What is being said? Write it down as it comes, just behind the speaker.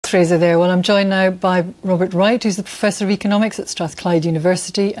Fraser there. Well, I'm joined now by Robert Wright, who's the Professor of Economics at Strathclyde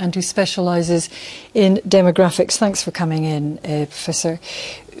University and who specialises in demographics. Thanks for coming in, Professor.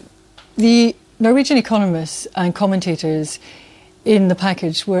 The Norwegian economists and commentators in the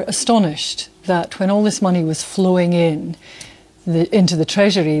package were astonished that when all this money was flowing in into the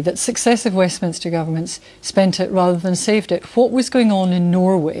Treasury, that successive Westminster governments spent it rather than saved it. What was going on in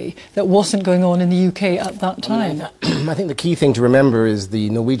Norway that wasn't going on in the UK at that time? I think the key thing to remember is the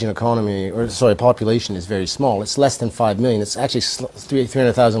Norwegian economy, population is very small. It's less than 5 million. It's actually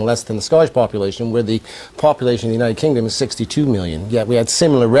 300,000 less than the Scottish population, where the population in the United Kingdom is 62 million. Yet we had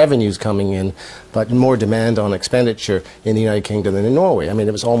similar revenues coming in, but more demand on expenditure in the United Kingdom than in Norway. I mean,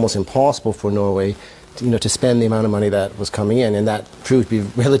 it was almost impossible for Norway to spend the amount of money that was coming in, and that proved to be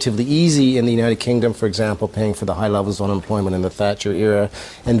relatively easy in the United Kingdom, for example, paying for the high levels of unemployment in the Thatcher era,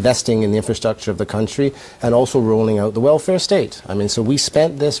 investing in the infrastructure of the country, and also rolling out the welfare state. I mean, so we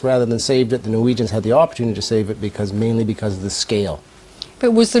spent this rather than saved it. The Norwegians had the opportunity to save it mainly because of the scale.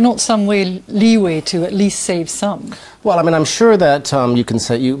 But was there not some leeway to at least save some? Well, I mean, I'm sure that you can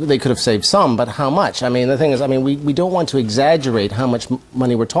say they could have saved some, but how much? I mean, the thing is, we don't want to exaggerate how much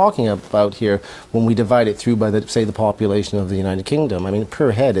money we're talking about here when we divide it through by, say, the population of the United Kingdom. I mean,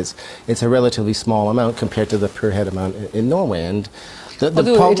 per head, it's a relatively small amount compared to the per head amount in Norway. And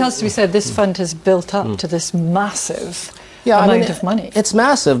although it has to be said, this fund has built up to this massive amount of money. It's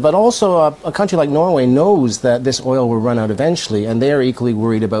massive, but also a country like Norway knows that this oil will run out eventually, and they are equally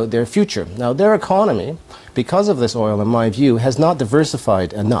worried about their future. Now, their economy, because of this oil, in my view, has not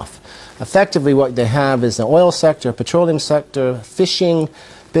diversified enough. Effectively, what they have is the oil sector, petroleum sector, fishing,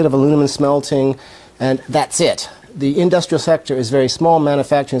 bit of aluminum smelting, and that's it. The industrial sector is very small,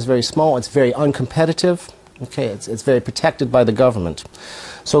 manufacturing is very small, it's very uncompetitive. Okay, it's very protected by the government.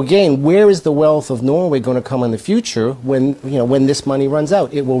 So again, where is the wealth of Norway going to come in the future when this money runs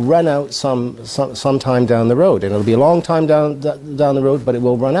out? It will run out sometime down the road, and it'll be a long time down the road, but it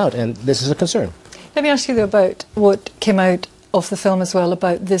will run out, and this is a concern. Let me ask you though about what came out of the film as well,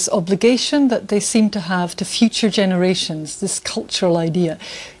 about this obligation that they seem to have to future generations, this cultural idea.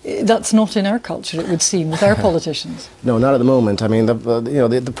 That's not in our culture, it would seem, with our politicians. No, not at the moment. I mean,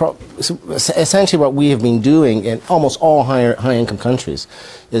 essentially what we have been doing in almost all high-income countries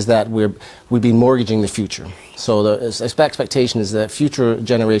is that we've been mortgaging the future. So the expectation is that future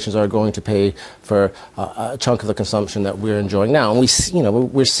generations are going to pay for a chunk of the consumption that we're enjoying now. And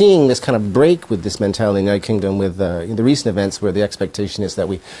we're seeing this kind of break with this mentality in the United Kingdom with in the recent events, where the expectation is that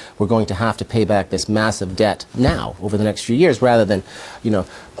we're going to have to pay back this massive debt now over the next few years, rather than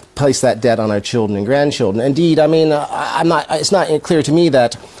place that debt on our children and grandchildren. Indeed, I mean, it's not clear to me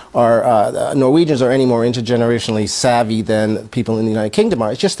that our Norwegians are any more intergenerationally savvy than people in the United Kingdom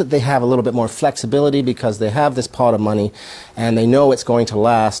are. It's just that they have a little bit more flexibility because they have this pot of money and they know it's going to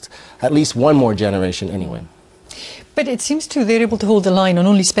last at least one more generation anyway. But it seems too they're able to hold the line on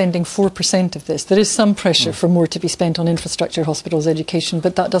only spending 4% of this. There is some pressure for more to be spent on infrastructure, hospitals, education,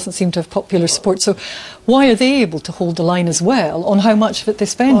 but that doesn't seem to have popular support. So why are they able to hold the line as well on how much of it they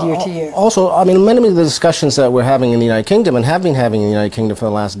spend year to year? Also, I mean, many of the discussions that we're having in the United Kingdom and have been having in the United Kingdom for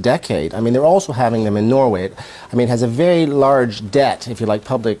the last decade, I mean, they're also having them in Norway. I mean, it has a very large debt, if you like,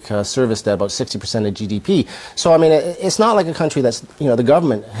 public service debt, about 60% of GDP. So, I mean, it's not like a country that's, the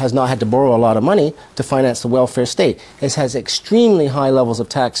government has not had to borrow a lot of money to finance the welfare state. It has extremely high levels of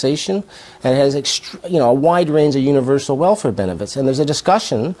taxation, and it has a wide range of universal welfare benefits. And there's a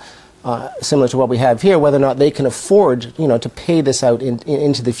discussion, similar to what we have here, whether or not they can afford, to pay this out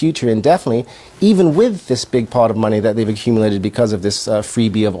into the future indefinitely, even with this big pot of money that they've accumulated because of this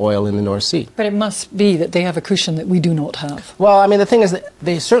freebie of oil in the North Sea. But it must be that they have a cushion that we do not have. Well, I mean, the thing is that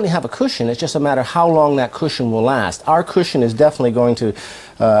they certainly have a cushion. It's just a matter of how long that cushion will last. Our cushion is definitely going to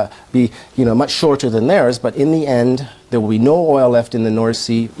be, much shorter than theirs, but in the end, there will be no oil left in the North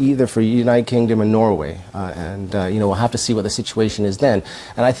Sea, either for the United Kingdom or Norway. We'll have to see what the situation is then.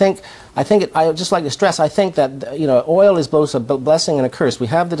 And I would just like to stress, I think that, oil is both a blessing and a curse. We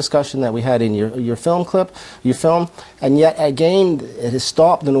have the discussion that we had in your film, and yet, again, it has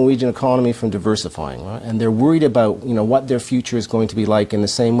stopped the Norwegian economy from diversifying, right? And they're worried about, what their future is going to be like in the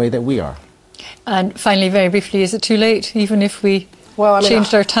same way that we are. And finally, very briefly, is it too late, even if we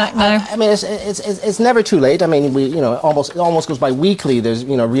changed our tack now? I mean, it's never too late. I mean, it almost goes by weekly. There's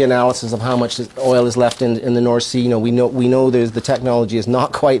reanalysis of how much oil is left in the North Sea. We know the technology is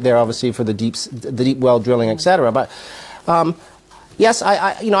not quite there, obviously, for the deep well drilling, etc. But Yes,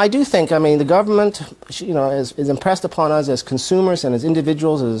 I do think, I mean, the government, is impressed upon us as consumers and as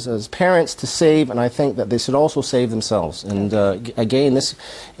individuals, as parents to save, and I think that they should also save themselves. And again,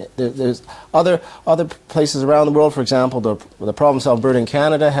 there's other places around the world, for example, the province of Alberta in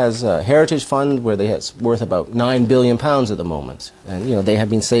Canada has a heritage fund where it's worth about £9 billion at the moment. And, they have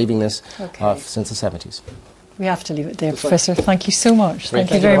been saving this since the 70s. We have to leave it there, Professor. Thank you so much. Great.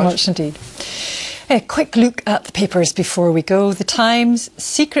 Thank you very much indeed. A quick look at the papers before we go. The Times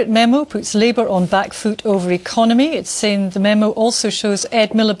secret memo puts Labour on back foot over economy. It's saying the memo also shows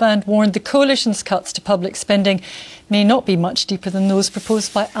Ed Miliband warned the coalition's cuts to public spending may not be much deeper than those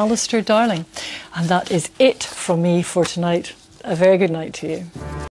proposed by Alistair Darling. And that is it from me for tonight. A very good night to you.